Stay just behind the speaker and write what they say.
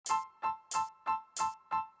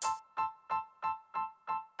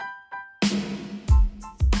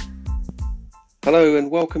Hello and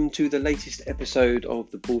welcome to the latest episode of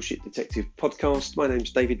the Bullshit Detective podcast. My name's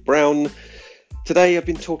David Brown. Today I've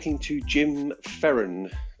been talking to Jim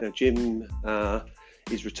Ferran. Now Jim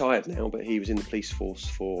is retired now, but he was in the police force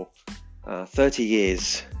for 30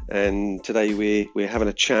 years. And today we're having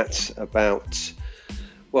a chat about,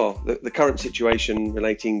 the current situation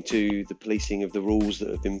relating to the policing of the rules that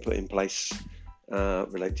have been put in place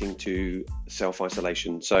relating to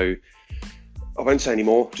self-isolation. So I won't say any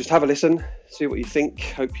more. Just have a listen, see what you think.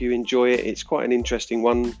 Hope you enjoy it. It's quite an interesting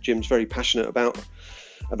one. Jim's very passionate about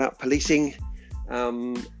policing,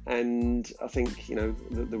 and I think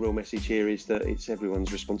the real message here is that it's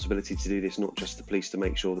everyone's responsibility to do this, not just the police to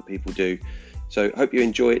make sure that people do. So hope you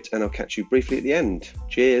enjoy it, and I'll catch you briefly at the end.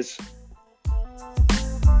 Cheers.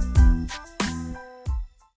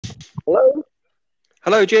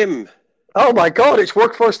 Hello, Jim. Oh my God, it's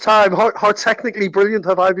workforce time. How technically brilliant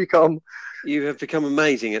have I become? You have become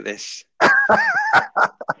amazing at this.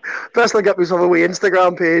 Best I get myself a wee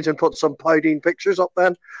Instagram page and put some pouting pictures up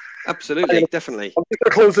then. Absolutely, definitely. I'm going to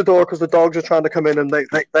close the door because the dogs are trying to come in and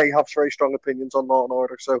they have very strong opinions on law and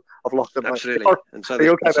order, so I've locked them. Absolutely, and so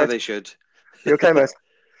they should. You okay, mate?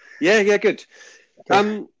 Yeah, good.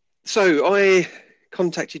 Okay. So I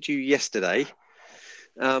contacted you yesterday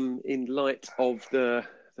in light of the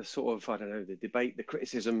sort of, the debate, the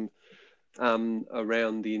criticism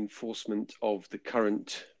around the enforcement of the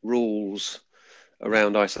current rules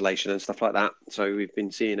around isolation and stuff like that. So we've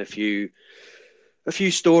been seeing a few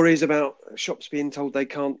stories about shops being told they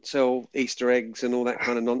can't sell Easter eggs and all that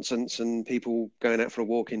kind of nonsense, and people going out for a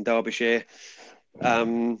walk in Derbyshire.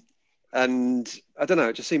 And I don't know,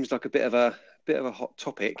 it just seems like a bit of a hot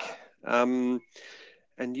topic.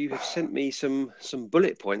 And you have sent me some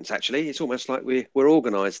bullet points. Actually, it's almost like we're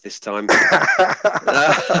organised this time.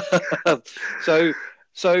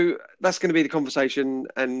 So that's going to be the conversation.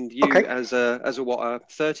 And you, okay, as a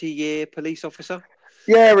 30-year police officer?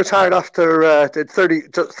 Yeah, retired after did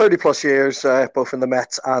 30 plus years, both in the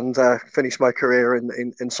Met and finished my career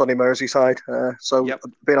in sunny Merseyside. So yep.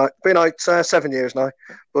 Been out 7 years now,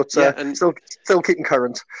 but and still keeping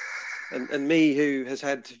current. And me, who has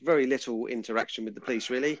had very little interaction with the police,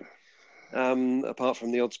 really, apart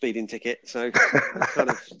from the odd speeding ticket. So I kind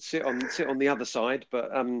of sit on the other side.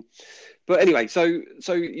 But anyway, so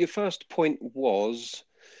your first point was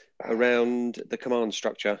around the command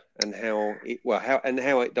structure and how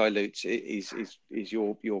it dilutes is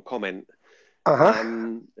your comment.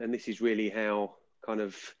 And this is really how kind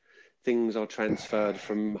of things are transferred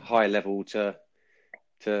from high level to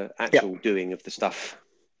actual doing of the stuff.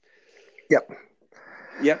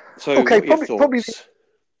 Yep. So, okay, what are your thoughts?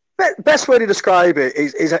 Best way to describe it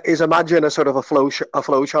is imagine a sort of a flow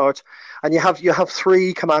chart, and you have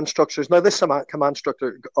three command structures. Now, this command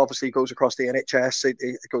structure obviously goes across the NHS,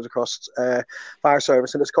 it goes across fire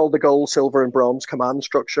service, and it's called the gold, silver, and bronze command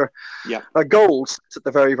structure. Yeah. Gold is at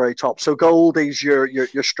the very, very top. So gold is your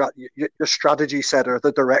strategy setter,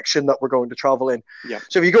 the direction that we're going to travel in. Yeah.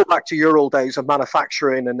 So if you go back to your old days of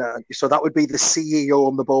manufacturing, and so that would be the CEO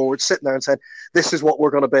on the board sitting there and saying, "This is what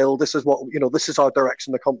we're going to build. This is what this is our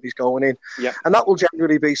direction the company's going in." Yeah. And that will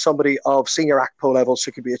generally be somebody of senior ACPO level, so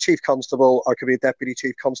it could be a chief constable or it could be a deputy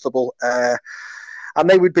chief constable, and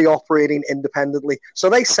they would be operating independently. So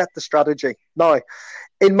they set the strategy. Now,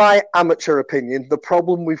 in my amateur opinion, the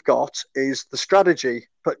problem we've got is the strategy.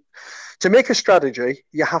 But to make a strategy,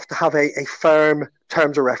 you have to have a firm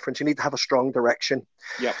terms of reference. You need to have a strong direction.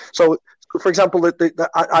 Yeah. So, for example,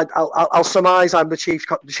 I'll surmise I'm the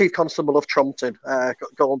chief constable of Trumpton,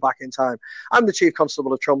 going back in time. I'm the chief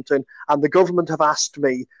constable of Trumpton, and the government have asked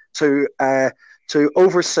me to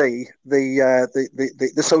oversee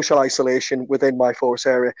the social isolation within my force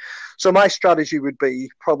area. So my strategy would be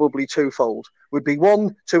probably twofold. Would be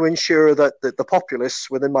one, to ensure that the populace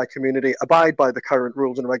within my community abide by the current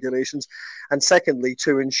rules and regulations, and secondly,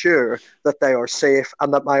 to ensure that they are safe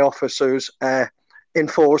and that my officers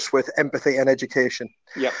enforce with empathy and education.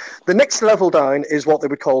 Yeah. The next level down is what they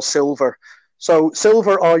would call silver. So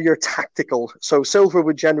silver are your tactical. So silver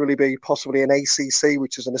would generally be possibly an ACC,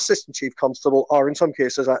 which is an assistant chief constable, or in some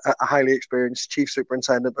cases a highly experienced chief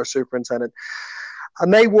superintendent or superintendent.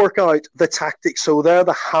 And they work out the tactics. So they're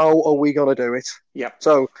the how are we going to do it? Yeah.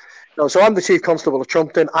 So I'm the chief constable of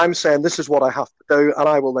Trumpton. I'm saying this is what I have to do, and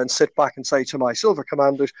I will then sit back and say to my silver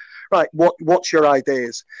commanders, right, what's your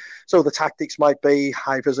ideas? So the tactics might be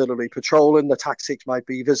high visibility patrolling. The tactics might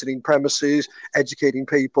be visiting premises, educating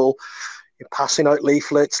people. passing out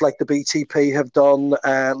leaflets like the BTP have done,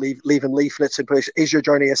 leaving leaflets in place. Is your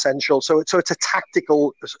journey essential? So it's a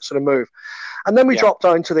tactical sort of move. And then we drop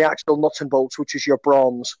down to the actual nuts and bolts, which is your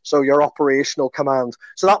bronze, so your operational command.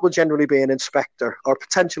 So that would generally be an inspector or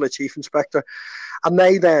potentially a chief inspector. And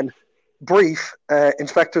they then brief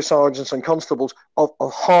inspector sergeants and constables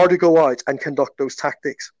of how to go out and conduct those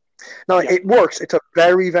tactics. Now, it works.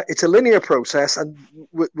 It's a linear process, and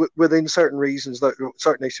within certain reasons,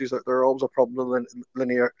 certain issues, that there are always a problem with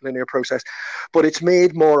linear process. But it's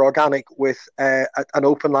made more organic with an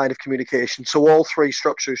open line of communication. So all three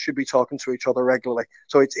structures should be talking to each other regularly.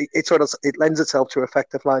 So it lends itself to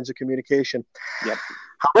effective lines of communication. Yep.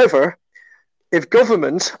 However, if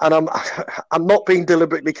government, and I'm not being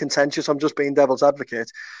deliberately contentious, I'm just being devil's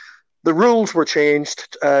advocate. The rules were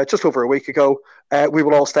changed just over a week ago. We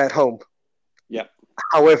will all stay at home. Yeah.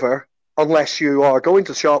 However, unless you are going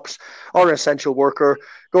to shops or an essential worker,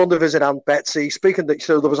 going to visit Aunt Betsy,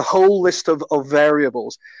 so there was a whole list of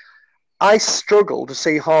variables. I struggle to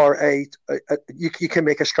see how you can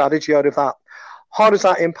make a strategy out of that. How does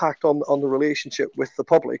that impact on the relationship with the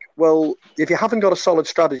public? Well, if you haven't got a solid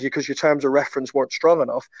strategy because your terms of reference weren't strong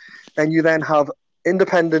enough, then you then have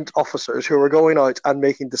independent officers who are going out and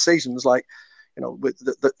making decisions like, with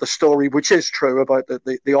the story, which is true, about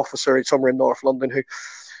the officer somewhere in North London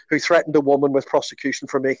who threatened a woman with prosecution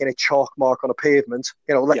for making a chalk mark on a pavement.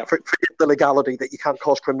 Forget the legality that you can't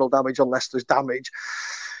cause criminal damage unless there's damage.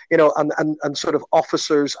 And sort of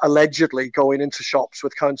officers allegedly going into shops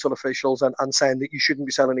with council officials and saying that you shouldn't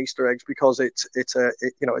be selling Easter eggs because it's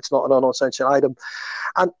not an unessential item,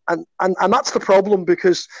 and that's the problem.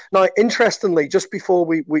 Because now, interestingly, just before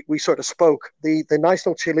we sort of spoke, the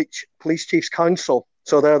National Police Chiefs Council,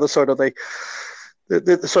 so they're the sort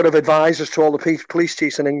of advisors to all the police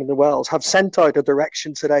chiefs in England and Wales, have sent out a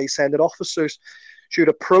direction today saying that officers should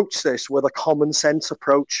approach this with a common sense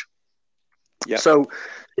approach. Yep. So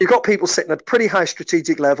you've got people sitting at a pretty high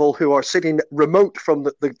strategic level who are sitting remote from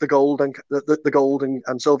the gold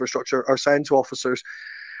and silver structure, are saying to officers,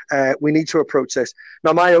 we need to approach this.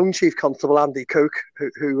 Now, my own chief constable, Andy Cook,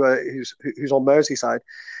 who's on Merseyside,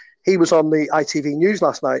 he was on the ITV News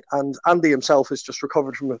last night, and Andy himself has just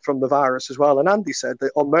recovered from the virus as well. And Andy said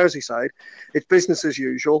that on Merseyside, it's business as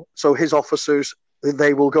usual. So his officers,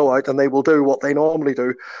 they will go out and they will do what they normally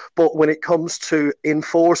do. But when it comes to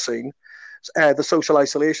enforcing the social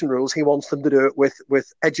isolation rules, he wants them to do it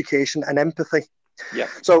with education and empathy. Yeah.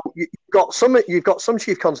 So you've got some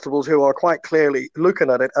chief constables who are quite clearly looking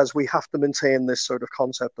at it as we have to maintain this sort of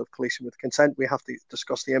concept of policing with consent. We have to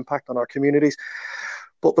discuss the impact on our communities.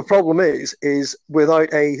 But the problem is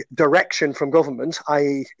without a direction from government,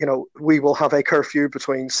 i.e., we will have a curfew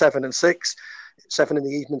between 7 and 6, 7 in the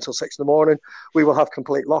evening till 6 in the morning. We will have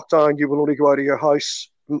complete lockdown. You will only go out of your house.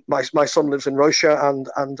 My son lives in Russia, and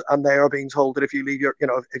they are being told that if you leave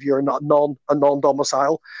if you're not a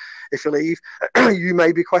non-domicile, if you leave, you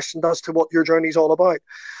may be questioned as to what your journey is all about.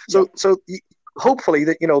 So hopefully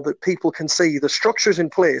that people can see the structures in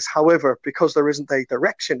place. However, because there isn't a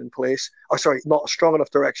direction in place, not a strong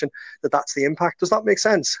enough direction, that's the impact. Does that make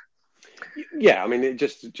sense? Yeah, I mean,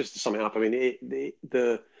 just to sum it up, I mean, the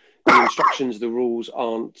instructions, the rules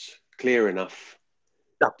aren't clear enough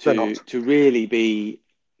to really be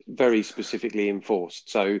very specifically enforced.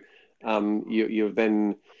 So you're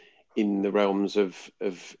then in the realms of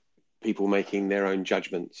people making their own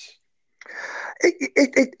judgments.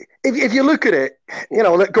 If you look at it,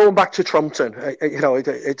 going back to Trumpton,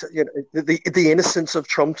 the innocence of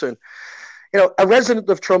Trumpton. A resident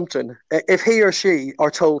of Trumpton, if he or she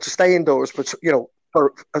are told to stay indoors, but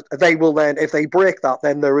they will then, if they break that,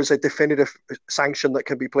 then there is a definitive sanction that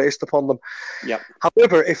can be placed upon them. Yep.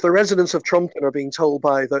 However, if the residents of Trumpton are being told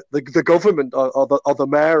by the government or the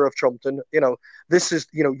mayor of Trumpton, this is,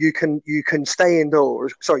 you can stay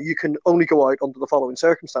indoors. Sorry, you can only go out under the following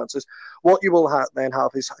circumstances. What you will then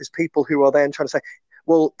have is people who are then trying to say,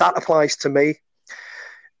 well, that applies to me.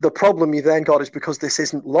 The problem you then got is because this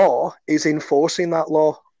isn't law, is enforcing that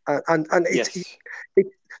law. And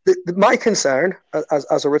my concern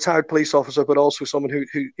as a retired police officer, but also someone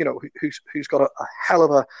who's got a hell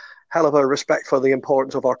of a respect for the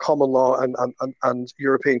importance of our common law and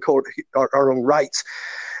European court, our own rights,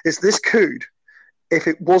 is this could, if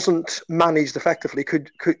it wasn't managed effectively, could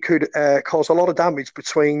cause a lot of damage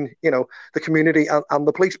between the community and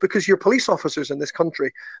the police, because your police officers in this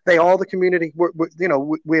country, they are the community.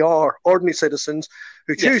 We are ordinary citizens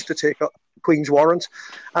who choose to take up Queen's warrant,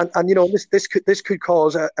 and this could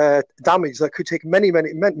cause damage that could take many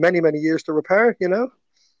years to repair.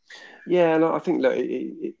 Yeah, and I think that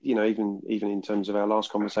even in terms of our last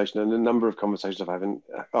conversation and a number of conversations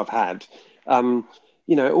I've had,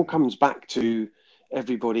 It all comes back to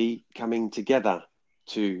everybody coming together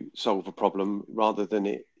to solve a problem rather than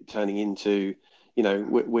it turning into,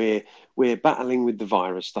 we're battling with the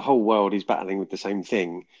virus. The whole world is battling with the same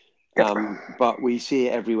thing. But we see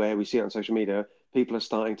it everywhere. We see it on social media. People are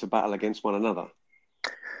starting to battle against one another.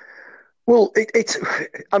 Well,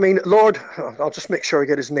 I mean, Lord, I'll just make sure I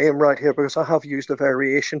get his name right here because I have used a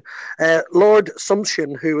variation. Lord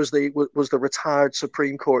Sumption, who was the retired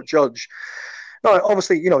Supreme Court judge. Now,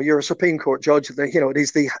 obviously, you're a Supreme Court judge.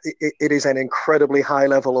 It is an incredibly high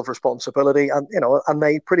level of responsibility, and and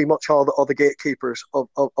they pretty much are the gatekeepers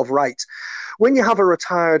of rights. When you have a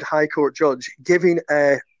retired High Court judge giving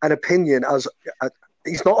an opinion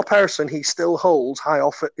he's not a person, he still holds high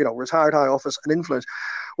office, retired high office and influence.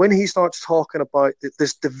 When he starts talking about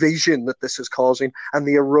this division that this is causing and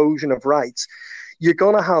the erosion of rights, you're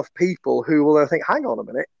going to have people who will think, hang on a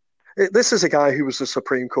minute, this is a guy who was the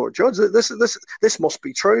Supreme Court judge. This must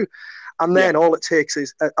be true. And then all it takes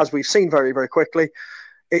is, as we've seen very, very quickly,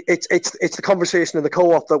 it's the conversation in the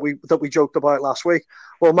co-op that we joked about last week.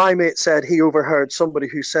 Well, my mate said he overheard somebody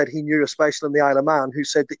who said he knew a special in the Isle of Man who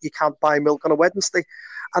said that you can't buy milk on a Wednesday.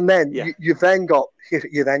 And then you then go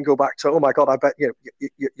back to, oh my God, I bet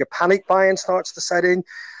your panic buying starts to set in.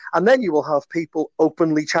 And then you will have people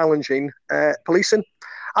openly challenging policing.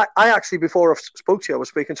 I actually, before I spoke to you, I was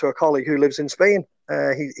speaking to a colleague who lives in Spain.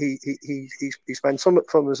 He spent some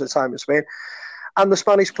of his time in Spain. And the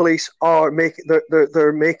Spanish police are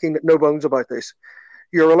making no bones about this.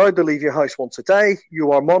 You're allowed to leave your house once a day.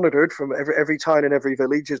 You are monitored from every town and every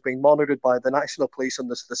village is being monitored by the National Police and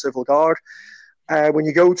the Civil Guard. When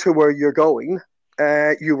you go to where you're going,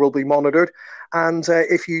 you will be monitored. And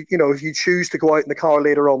if you choose to go out in the car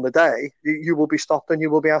later on the day, you will be stopped and you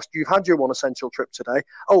will be asked, you've had your one essential trip today.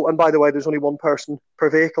 Oh, and by the way, there's only one person per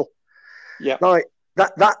vehicle. Yeah. Now,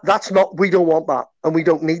 that's not, we don't want that and we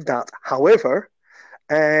don't need that. However,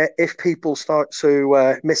 if people start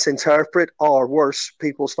to misinterpret, or worse,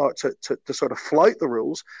 people start to sort of flout the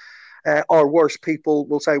rules, or worse, people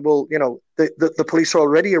will say, well, the police are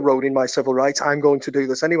already eroding my civil rights. I'm going to do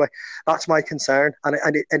this anyway. That's my concern. And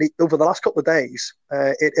over the last couple of days,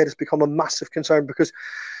 it has become a massive concern because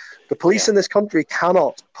the police in this country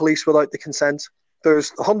cannot police without the consent.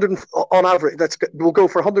 There's 100, on average, we'll go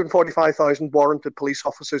for 145,000 warranted police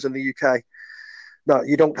officers in the UK. No,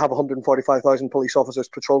 you don't have 145,000 police officers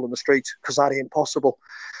patrolling the streets because that ain't possible.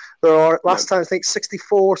 There are, last time I think,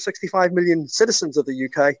 65 million citizens of the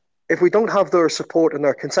UK. If we don't have their support and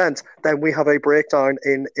their consent, then we have a breakdown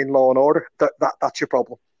in law and order. That's your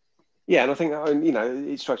problem. Yeah, and I think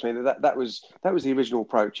it strikes me that was the original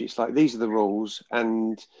approach. It's like these are the rules,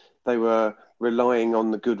 and they were relying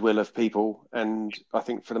on the goodwill of people. And I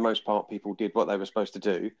think for the most part, people did what they were supposed to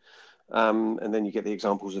do. And then you get the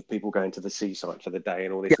examples of people going to the seaside for the day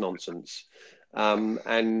and all this nonsense.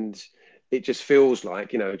 And it just feels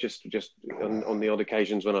like, just on the odd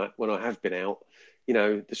occasions when I have been out,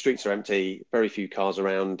 the streets are empty, very few cars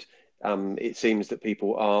around. It seems that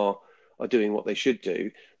people are doing what they should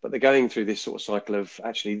do, but they're going through this sort of cycle of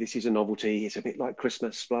actually this is a novelty. It's a bit like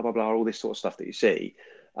Christmas, blah, blah, blah, all this sort of stuff that you see.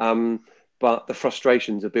 But the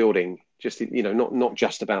frustrations are building, just not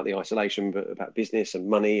just about the isolation, but about business and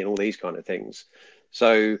money and all these kind of things.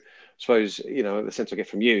 So I suppose the sense I get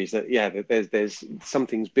from you is that there's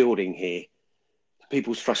something's building here.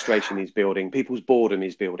 People's frustration is building. People's boredom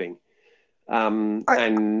is building. I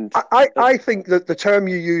think that the term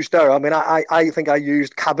you used there, I mean, I think I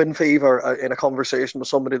used cabin fever in a conversation with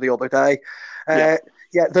somebody the other day.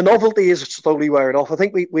 The novelty is slowly wearing off. I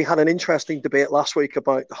think we had an interesting debate last week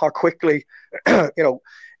about how quickly,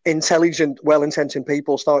 intelligent, well-intentioned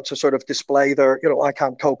people start to sort of display their, I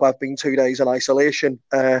can't cope, I've been 2 days in isolation,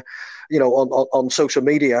 on social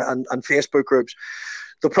media and Facebook groups.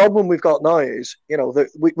 The problem we've got now is, that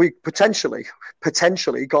we potentially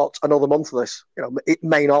got another month of this. It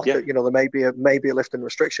may not. Yeah. There may be a lift in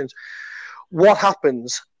restrictions. What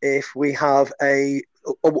happens if we have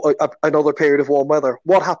another period of warm weather?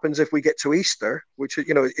 What happens if we get to Easter, which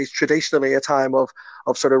is traditionally a time of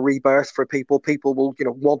sort of rebirth for people? People will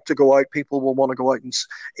want to go out. People will want to go out and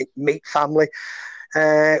meet family.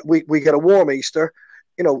 We get a warm Easter.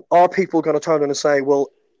 Are people going to turn around and say,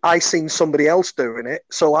 well, I seen somebody else doing it,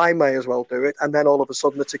 so I may as well do it. And then all of a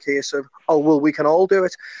sudden it's a case of, oh, well, we can all do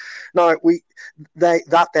it. Now,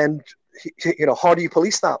 how do you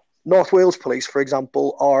police that? North Wales Police, for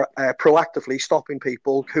example, are proactively stopping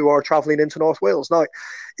people who are travelling into North Wales. Now,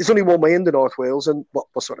 there's only one way into North Wales, and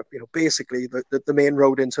basically the main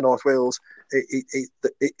road into North Wales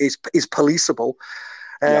is policeable.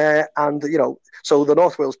 And so the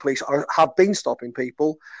North Wales Police have been stopping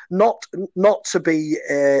people, not to be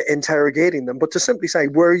interrogating them, but to simply say,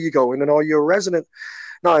 where are you going and are you a resident?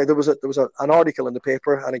 Now, there was an article in the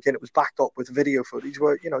paper, and again, it was backed up with video footage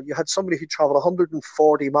where, you had somebody who travelled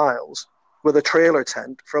 140 miles with a trailer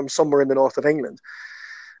tent from somewhere in the north of England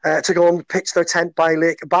to go and pitch their tent by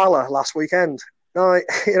Lake Bala last weekend. Now,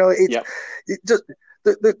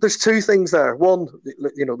 there's two things there. One,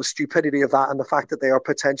 the stupidity of that and the fact that they are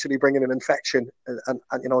potentially bringing an infection and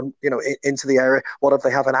into the area. What if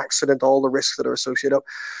they have an accident? All the risks that are associated.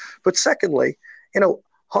 But secondly,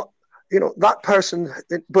 that person,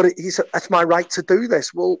 but he said, it's my right to do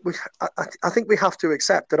this. Well, I think we have to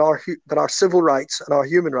accept that our civil rights and our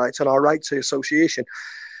human rights and our right to association,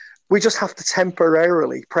 we just have to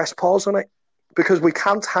temporarily press pause on it, because we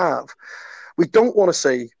don't want to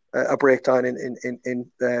see a breakdown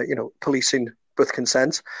in policing with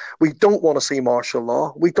consent. We don't want to see martial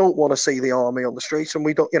law. We don't want to see the army on the streets, and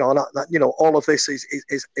we don't, all of this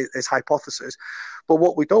is hypothesis. But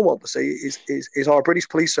what we don't want to see is our British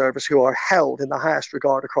police service, who are held in the highest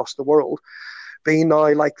regard across the world, being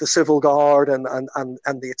now like the civil guard and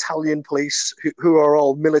the Italian police, who are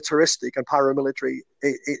all militaristic and paramilitary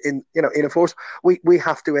in a force. We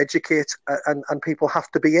have to educate, and people have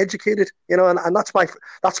to be educated, and that's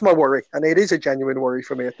my worry, and it is a genuine worry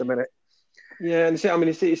for me at the minute. Yeah, and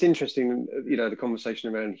it's interesting, the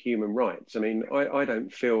conversation around human rights. I mean, I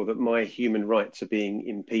don't feel that my human rights are being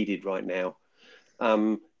impeded right now,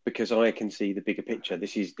 because I can see the bigger picture.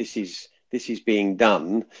 This is being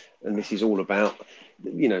done, and this is all about,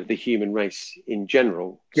 the human race in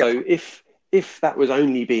general. Yep. So if that was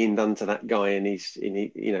only being done to that guy in his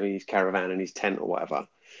caravan and his tent or whatever,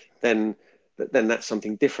 then that's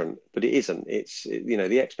something different. But it isn't. It's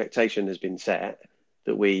the expectation has been set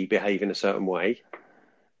that we behave in a certain way,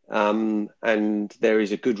 and there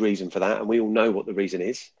is a good reason for that, and we all know what the reason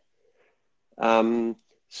is.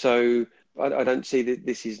 So I don't see that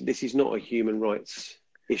this is not a human rights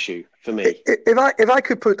issue for me. If I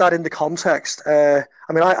could put that into context, I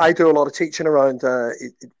do a lot of teaching around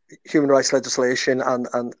human rights legislation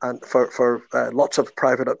and for lots of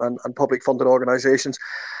private and public funded organisations.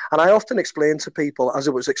 And I often explain to people, as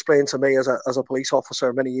it was explained to me as a police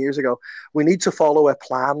officer many years ago, we need to follow a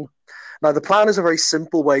plan. Now, the plan is a very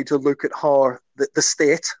simple way to look at how the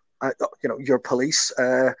state, your police,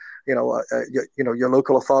 your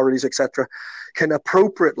local authorities, etc., can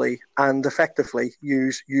appropriately and effectively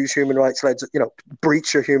use human rights,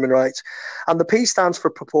 breach your human rights. And the P stands for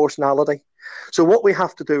proportionality. So what we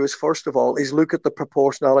have to do is, first of all, is look at the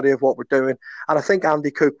proportionality of what we're doing. And I think Andy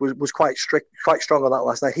Cook was quite strong on that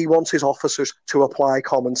last night. He wants his officers to apply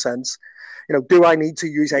common sense. Do I need to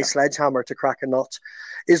use a sledgehammer to crack a nut?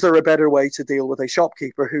 Is there a better way to deal with a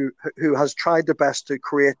shopkeeper who has tried their best to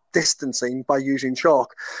create distancing by using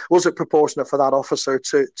chalk? Was it proportionate for that officer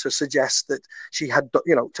to suggest that she had,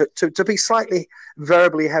 to be slightly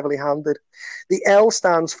verbally heavily handed? The L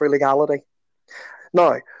stands for legality.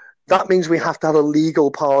 Now, that means we have to have a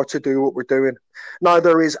legal power to do what we're doing. Now,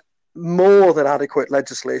 there is more than adequate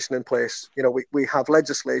legislation in place. We have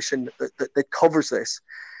legislation that covers this.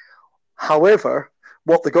 However,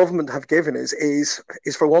 what the government have given is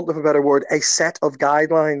for want of a better word, a set of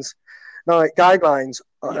guidelines. Now, guidelines,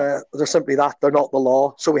 they're simply that. They're not the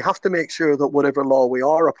law. So we have to make sure that whatever law we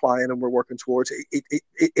are applying and we're working towards,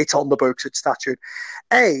 it's on the books, it's statute.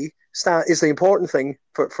 A is the important thing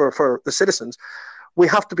for the citizens. We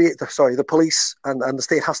have to be, the police and the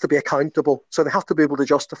state has to be accountable. So they have to be able to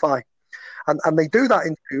justify. And they do that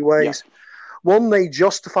in two ways. Yeah. One, they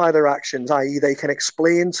justify their actions, i.e. they can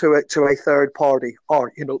explain to a third party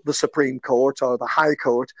or, the Supreme Court or the High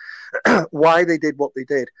Court why they did what they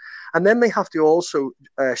did. And then they have to also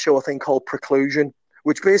show a thing called preclusion,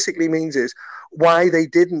 which basically means is why they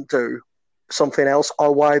didn't do something else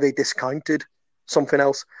or why they discounted something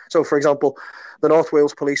else. So, for example, the North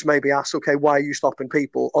Wales Police may be asked, okay, why are you stopping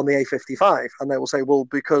people on the A55? And they will say, well,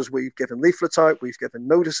 because we've given leaflets out, we've given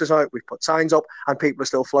notices out, we've put signs up, and people are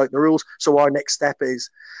still flouting the rules. So our next step is...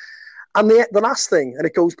 And the last thing, and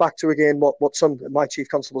it goes back to, again, what my chief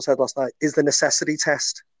constable said last night, is the necessity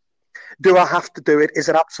test. Do I have to do it? Is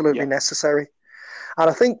it absolutely necessary? And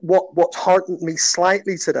I think what's heartened me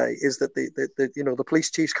slightly today is that the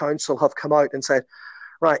Police Chiefs Council have come out and said,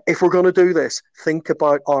 right, if we're going to do this, think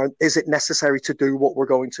about, is it necessary to do what we're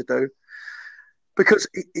going to do? Because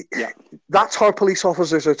that's how police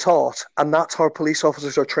officers are taught, and that's how police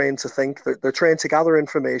officers are trained to think. They're trained to gather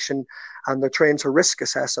information, and they're trained to risk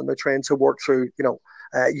assess, and they're trained to work through,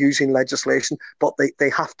 using legislation, but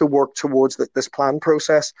they have to work towards this plan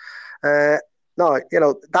process. Now,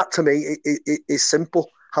 Now, that to me is simple.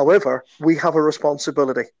 However, we have a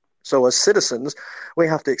responsibility. So as citizens, we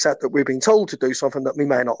have to accept that we're being told to do something that we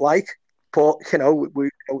may not like, but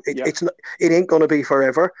it ain't going to be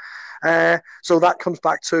forever. So that comes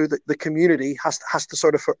back to the community has to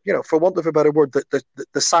sort of, for want of a better word,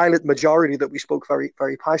 the silent majority that we spoke very,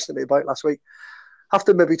 very passionately about last week, have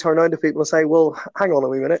to maybe turn around to people and say, well, hang on a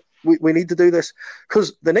wee minute, we need to do this.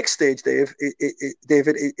 Because the next stage,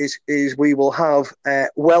 David, is we will have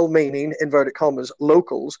well-meaning, inverted commas,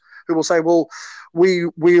 locals who will say, well,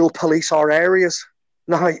 we'll police our areas.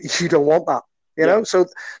 No, you don't want that.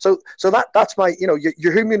 So that's my,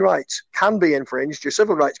 your human rights can be infringed, your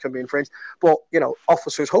civil rights can be infringed, but,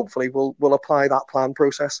 officers hopefully will apply that plan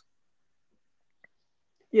process.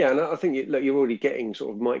 Yeah, and I think you're already getting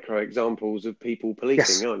sort of micro examples of people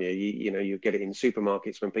policing, aren't you? You get it in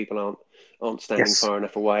supermarkets when people aren't standing far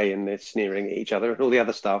enough away and they're sneering at each other and all the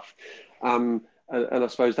other stuff. And I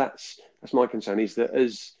suppose that's my concern, is that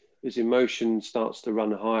as emotion starts to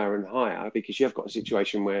run higher and higher, because you have got a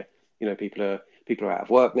situation where people are out of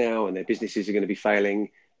work now and their businesses are going to be failing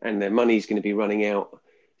and their money's going to be running out,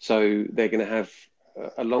 so they're going to have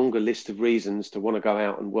a longer list of reasons to want to go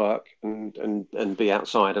out and work and be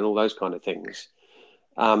outside and all those kind of things.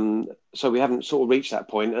 So we haven't sort of reached that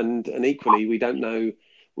point, and equally we don't know.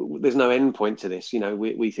 There's no end point to this.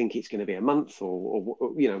 We think it's going to be a month or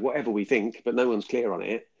whatever we think, but no one's clear on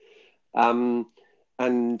it.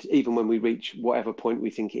 And even when we reach whatever point we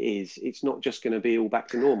think it is, it's not just going to be all back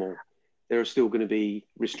to normal. There are still going to be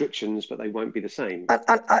restrictions, but they won't be the same.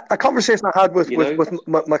 A conversation I had with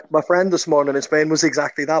my friend this morning in Spain was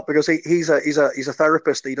exactly that, because he's a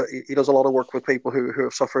therapist. He does a lot of work with people who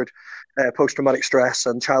have suffered post-traumatic stress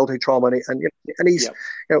and childhood trauma, and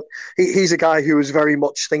he's a guy who is very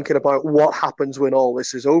much thinking about what happens when all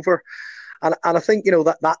this is over. And I think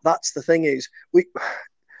that's the thing is,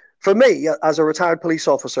 for me as a retired police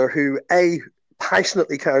officer who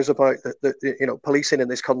passionately cares about the policing in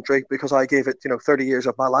this country, because I gave it 30 years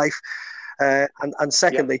of my life, and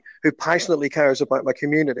secondly, who passionately cares about my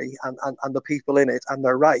community and the people in it and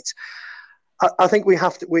their rights. I think we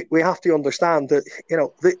have to understand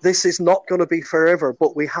that this is not going to be forever,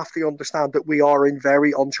 but we have to understand that we are in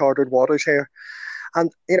very uncharted waters here. And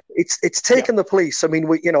it's taken the police. I mean,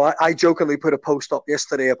 I jokingly put a post up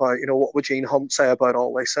yesterday about what would Gene Hunt say about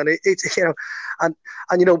all this, and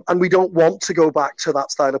and we don't want to go back to that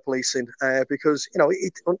style of policing because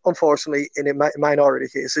unfortunately in minority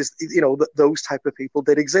cases those type of people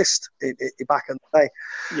did exist back in the day.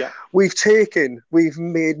 Yeah, we've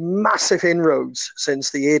made massive inroads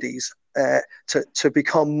since the 80s to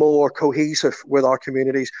become more cohesive with our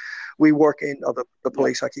communities. We work in the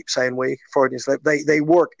police. I keep saying we. They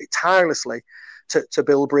work tirelessly to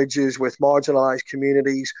build bridges with marginalised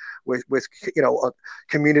communities, with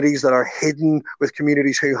communities that are hidden, with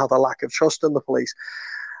communities who have a lack of trust in the police.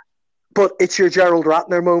 But it's your Gerald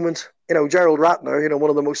Ratner moment. Gerald Ratner, one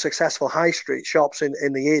of the most successful high street shops in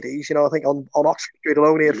the 80s. I think on Oxford Street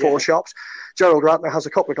alone he had 4 shops. Gerald Ratner has a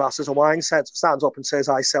couple of glasses of wine, stands up and says,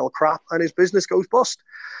 "I sell crap," and his business goes bust.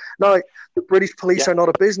 Now, the British police are not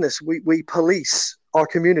a business. We police our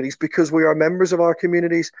communities because we are members of our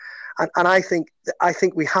communities, and I think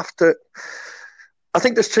we have to. I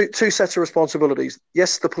think there's two sets of responsibilities.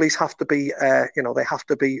 Yes, the police have to be, they have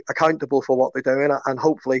to be accountable for what they're doing, and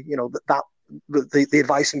hopefully, the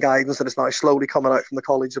advice and guidance that is now slowly coming out from the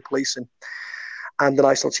College of Policing and the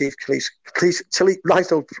National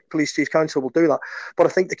Police Chief Council will do that. But I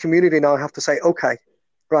think the community now have to say, okay,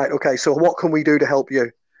 so what can we do to help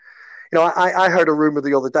you? I heard a rumor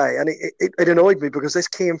the other day, and it annoyed me because this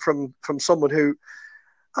came from someone who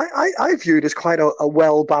I viewed as quite a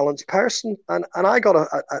well-balanced person, and I got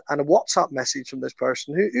a WhatsApp message from this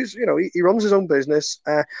person who's he runs his own business,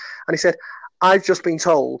 and he said, "I've just been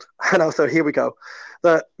told," and I thought, here we go,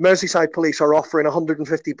 that Merseyside Police are offering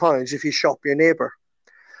 £150 if you shop your neighbour.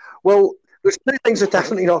 Well, there's 2 things that are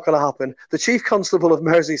definitely not going to happen. The Chief Constable of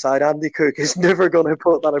Merseyside, Andy Cook, is never going to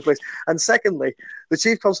put that in place. And secondly, the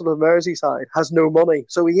Chief Constable of Merseyside has no money.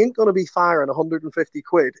 So he ain't going to be firing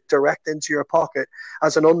 £150 direct into your pocket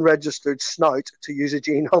as an unregistered snout, to use a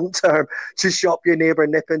Gene Hunt term, to shop your neighbour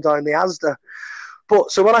nipping down the Asda. But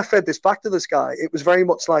so when I fed this back to this guy, it was very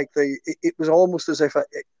much like it was almost as if an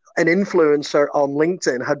influencer on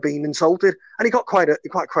LinkedIn had been insulted, and he got quite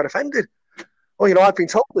offended. "Oh, I've been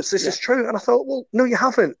told this is true." And I thought, well, no, you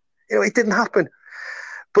haven't. It didn't happen.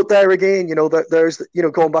 But there again, there's,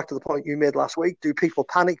 going back to the point you made last week, do people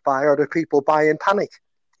panic buy or do people buy in panic?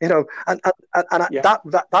 That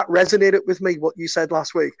resonated with me, what you said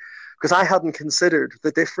last week, because I hadn't considered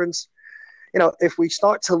the difference. If we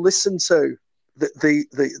start to listen to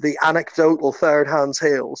the anecdotal third-hand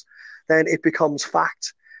tales, then it becomes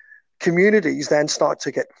fact. Communities then start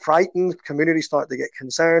to get frightened. Communities start to get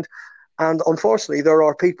concerned. And unfortunately, there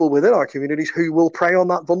are people within our communities who will prey on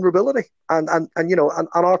that vulnerability. And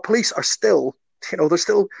our police are still, they're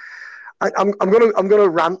still. I'm gonna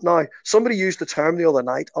rant now. Somebody used the term the other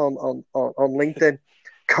night on LinkedIn,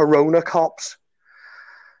 Corona cops.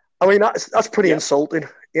 I mean, that's pretty insulting.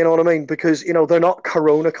 You know what I mean? Because, they're not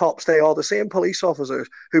Corona cops. They are the same police officers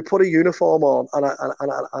who put a uniform on and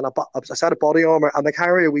a set of body armour, and they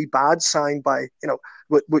carry a wee badge signed by,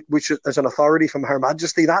 which is an authority from Her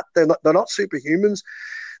Majesty. That they're not superhumans.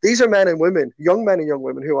 These are men and young men and young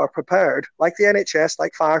women who are prepared, like the NHS,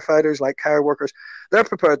 like firefighters, like care workers. They're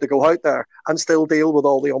prepared to go out there and still deal with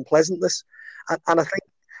all the unpleasantness. And I think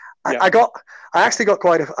I got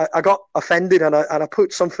offended, and I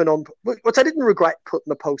put something on, which I didn't regret putting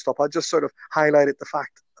the post up. I just sort of highlighted the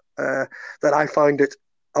fact that I found it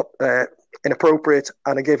inappropriate,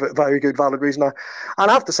 and I gave it a very good, valid reason. And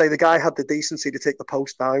I have to say, the guy had the decency to take the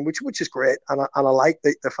post down, which is great, and I like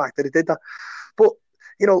the fact that he did that. But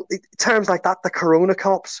terms like that, the Corona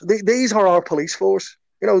cops, these are our police force.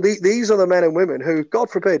 These are the men and women who,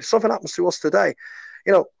 God forbid, something happens to us today.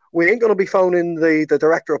 We ain't going to be phoning the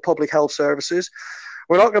Director of Public Health Services.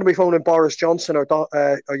 We're not going to be phoning Boris Johnson or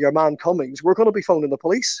your man Cummings. We're going to be phoning the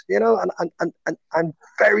police, and I'm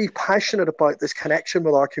very passionate about this connection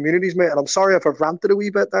with our communities, mate. And I'm sorry if I've ranted a wee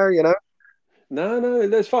bit there, No,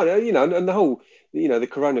 that's fine. And the whole, the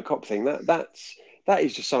Corona cop thing, that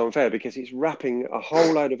is just so unfair, because it's wrapping a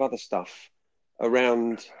whole load of other stuff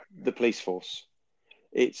around the police force.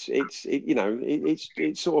 It's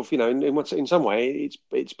sort of, in some way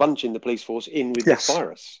it's bunching the police force in with this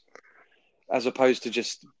virus, as opposed to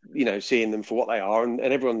just seeing them for what they are, and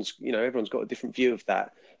everyone's got a different view of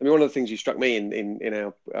that. I mean, one of the things you struck me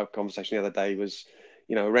in our conversation the other day was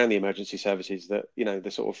around the emergency services, that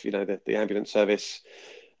the sort of the ambulance service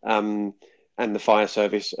and the fire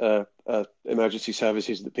service are emergency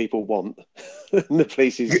services that people want. And the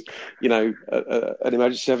police is, an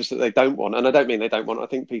emergency service that they don't want. And I don't mean they don't want. I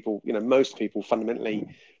think people, most people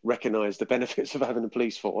fundamentally recognise the benefits of having a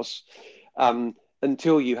police force,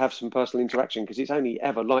 until you have some personal interaction, because it's only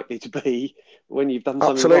ever likely to be when you've done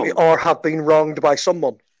something wrong. Or have been wronged by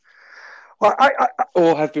someone. Well,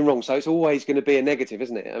 or have been wrong. So it's always going to be a negative,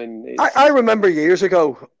 isn't it? I mean, I remember years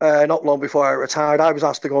ago, not long before I retired, I was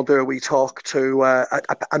asked to go and do a wee talk to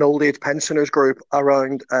an old age pensioners group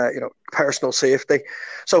around, personal safety.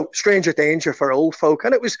 So stranger danger for old folk.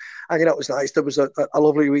 And it was nice. There was a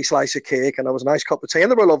lovely wee slice of cake, and there was a nice cup of tea,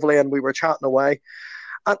 and they were lovely, and we were chatting away.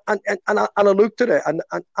 And I looked at it, and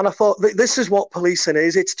I thought, this is what policing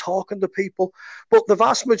is. It's talking to people. But the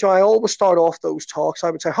vast majority, I always start off those talks,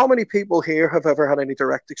 I would say, how many people here have ever had any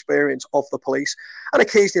direct experience of the police? And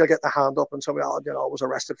occasionally I'll get the hand up, and somebody, I was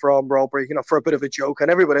arrested for armed robbery, for a bit of a joke,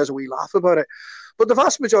 and everybody has a wee laugh about it. But the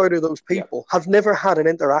vast majority of those people have never had an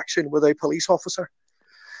interaction with a police officer.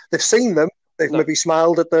 They've seen them. They've maybe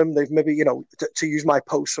smiled at them. They've maybe, to use my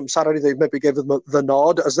post from Saturday, they've maybe given them the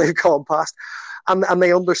nod as they've gone past. And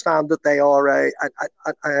they understand that they are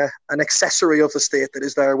an accessory of the state that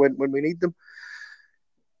is there when we need them.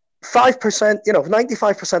 5%,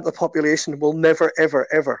 95% of the population will never, ever,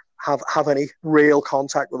 ever have any real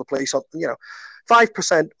contact with the police.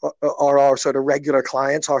 5% are our sort of regular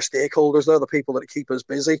clients, our stakeholders. They're the people that keep us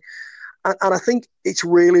busy. And I think it's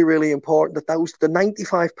really, really important that the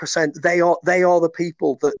 95%, they are the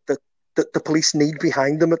people that the police need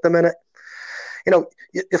behind them at the minute.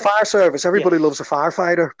 The fire service, everybody loves a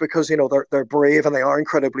firefighter because, they're brave, and they are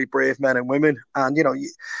incredibly brave men and women. And,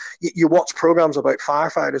 you watch programs about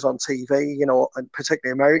firefighters on TV, and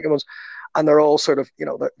particularly American ones, and they're all sort of,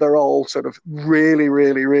 they're all sort of really,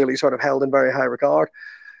 really, really sort of held in very high regard.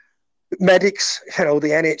 Medics, the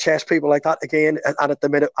NHS, people like that, again, and at the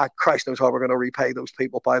minute, Christ knows how we're going to repay those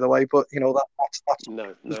people, by the way, but, that's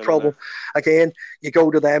the problem. No. Again, you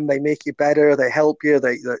go to them, they make you better, they help you,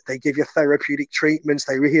 they give you therapeutic treatments,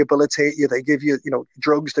 they rehabilitate you, they give you,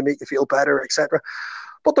 drugs to make you feel better, etc.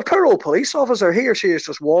 But the poor old police officer, he or she is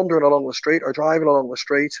just wandering along the street or driving along the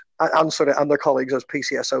street, and their colleagues as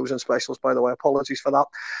PCSOs and specialists, by the way, apologies for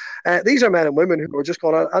that. These are men and women who are just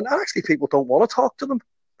going out, and actually people don't want to talk to them.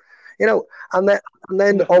 And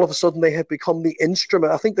then all of a sudden they have become the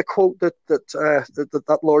instrument. I think the quote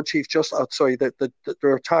that Lord Chief Justice, the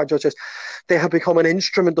retired judge says, they have become an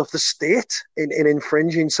instrument of the state in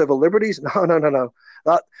infringing civil liberties. No.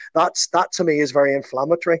 That to me is very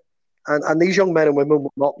inflammatory. And these young men and women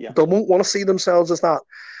they won't want to see themselves as that.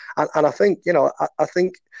 And I think, I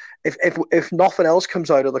think if nothing else comes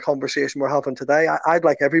out of the conversation we're having today, I'd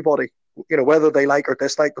like everybody whether they like or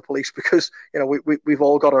dislike the police, because we've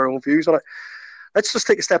all got our own views on it. Let's just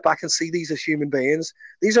take a step back and see these as human beings.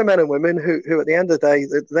 These are men and women who at the end of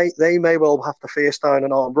the day, they may well have to face down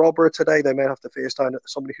an armed robber today. They may have to face down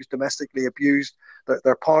somebody who's domestically abused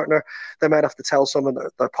their partner. They might have to tell someone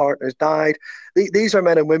that their partner's died. These are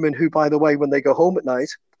men and women who, by the way, when they go home at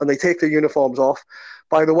night and they take their uniforms off,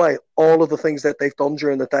 by the way, all of the things that they've done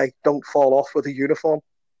during the day don't fall off with a uniform.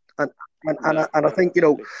 And I think,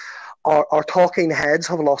 our talking heads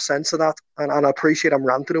have lost sense of that, and I appreciate I'm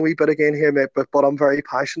ranting a wee bit again here, mate, but I'm very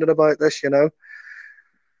passionate about this, Yeah,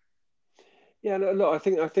 look, I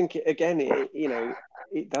think again,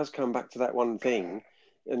 it does come back to that one thing,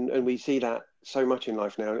 and we see that so much in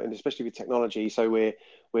life now, and especially with technology. So we're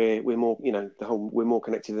more, we're more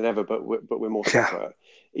connected than ever, but we're more separate.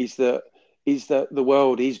 Yeah. Is that the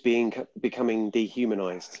world is becoming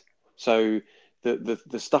dehumanized? So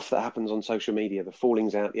the stuff that happens on social media, the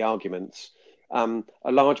fallings out, the arguments, a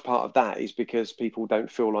large part of that is because people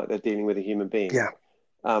don't feel like they're dealing with a human being. Yeah.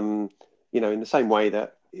 In the same way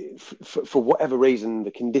that for whatever reason, the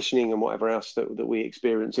conditioning and whatever else that we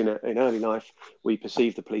experience in early life, we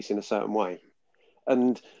perceive the police in a certain way.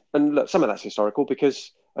 And look, some of that's historical, because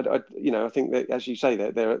I think that, as you say,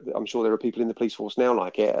 that I'm sure there are people in the police force now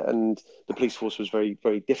like it, and the police force was very,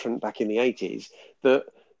 very different back in the 80s. That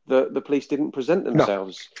the police didn't present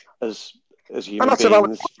themselves as human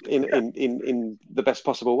beings in the best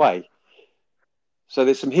possible way. So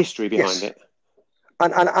there's some history behind it.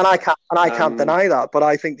 And I can't deny that, but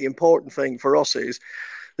I think the important thing for us is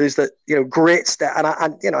that great step,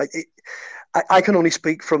 I can only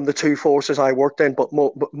speak from the two forces I worked in, but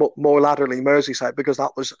more laterally Merseyside, because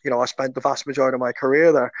that was I spent the vast majority of my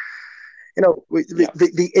career there.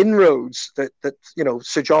 The inroads that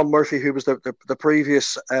Sir John Murphy, who was the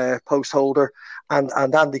previous post holder,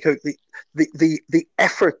 and Andy Cook, the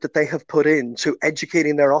effort that they have put into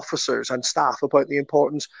educating their officers and staff about the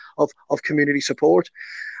importance of community support.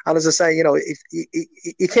 And as I say,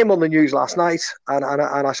 he came on the news last night, and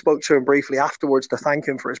I spoke to him briefly afterwards to thank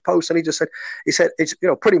him for his post, and he said it's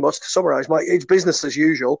pretty much, to summarise, it's business as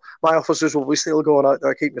usual. My officers will be still going out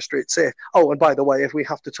there keeping the streets safe. Oh, and by the way, if we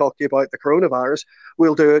have to talk to you about the coronavirus,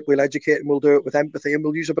 we'll do it. We'll educate, and we'll do it with empathy, and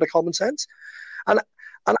we'll use a bit of common sense. And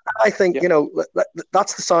I think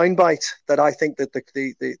that's the soundbite that I think that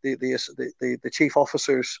the Chief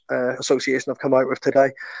Officers Association have come out with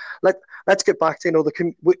today. Let's get back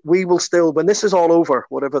to we will still, when this is all over,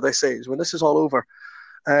 whatever this is, when this is all over,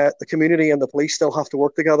 the community and the police still have to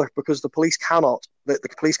work together, because the police cannot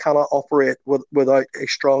operate without a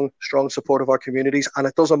strong support of our communities, and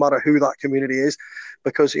it doesn't matter who that community is,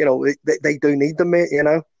 because they do need them, mate.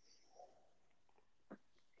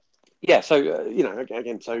 Yeah, so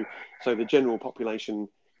again, so the general population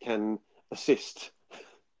can assist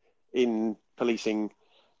in policing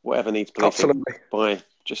whatever needs policing. Absolutely. By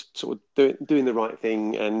just sort of doing the right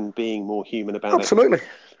thing and being more human about Absolutely. it.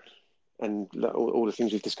 And all the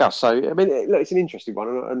things we've discussed. So I mean, it's an interesting one,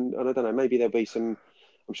 and I don't know, maybe there'll be some.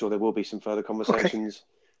 I'm sure there will be some further conversations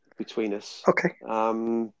between us. Okay.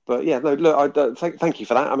 But yeah, no, look, thank you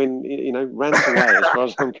for that. I mean, rant away as far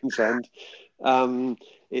as I'm concerned.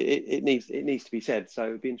 It needs to be said. So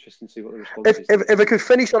it'd be interesting to see what the response is. If I could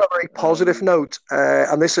finish on a very positive note,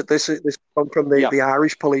 and this comes from the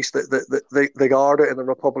Irish police, the Garda in the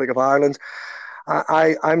Republic of Ireland.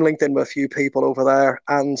 I'm linked in with a few people over there,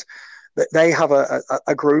 and they have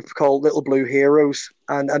a group called Little Blue Heroes,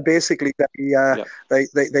 and basically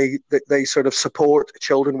they sort of support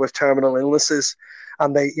children with terminal illnesses.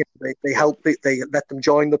 And they help. They let them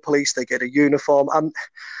join the police. They get a uniform, and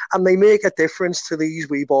they make a difference to these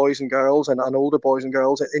wee boys and girls and older boys and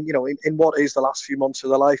girls in what is the last few months of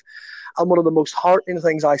their life. And one of the most heartening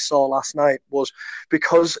things I saw last night was,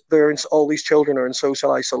 because all these children are in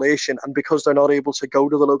social isolation, and because they're not able to go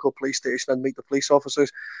to the local police station and meet the police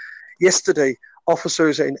officers. Yesterday,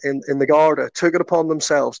 officers in the Garda took it upon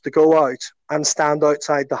themselves to go out and stand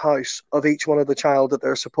outside the house of each one of the child that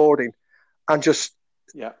they're supporting, and just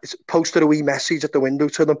posted a wee message at the window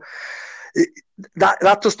to them.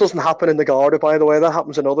 That just doesn't happen in the Garda, by the way. That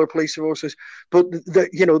happens in other police forces. But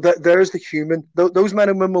there's the human. Those men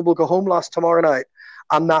and women will go home tomorrow night,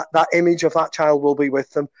 and that image of that child will be with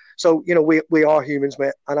them. So we are humans,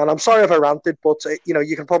 mate. And I'm sorry if I ranted, but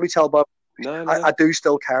you can probably tell by I do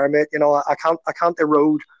still care, mate. I can't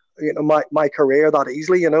erode my career that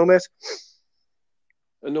easily, mate.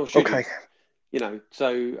 Nor should you.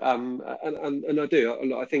 So and I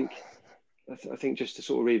do. I think just to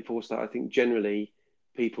sort of reinforce that, I think generally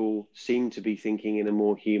people seem to be thinking in a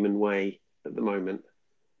more human way at the moment,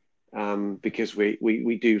 because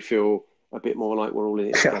we do feel a bit more like we're all in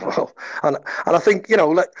it Yeah, together. well, and I think,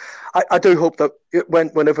 I do hope that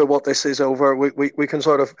whenever what this is over, we can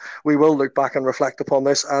we will look back and reflect upon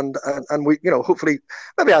this, and we, hopefully,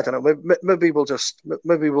 maybe, I don't know,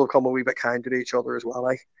 maybe we'll come a wee bit kinder to each other as well,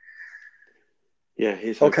 eh? Yeah,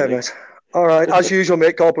 here's Okay, hopefully. mate. All right, as usual,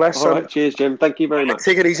 mate. God bless. All right, cheers, Jim. Thank you very much.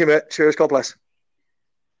 Take it easy, mate. Cheers. God bless.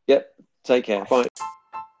 Yep, take care. Bye.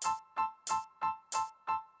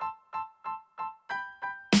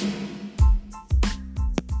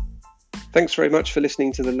 Thanks very much for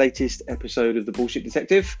listening to the latest episode of The Bullshit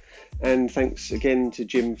Detective, and thanks again to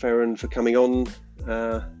Jim Ferran for coming on.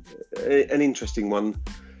 An interesting one.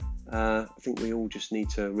 I think we all just need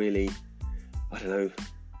to really,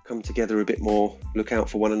 come together a bit more, look out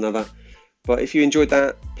for one another. But if you enjoyed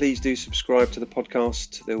that, please do subscribe to the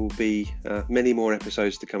podcast. There will be many more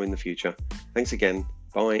episodes to come in the future. Thanks again.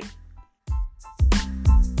 Bye.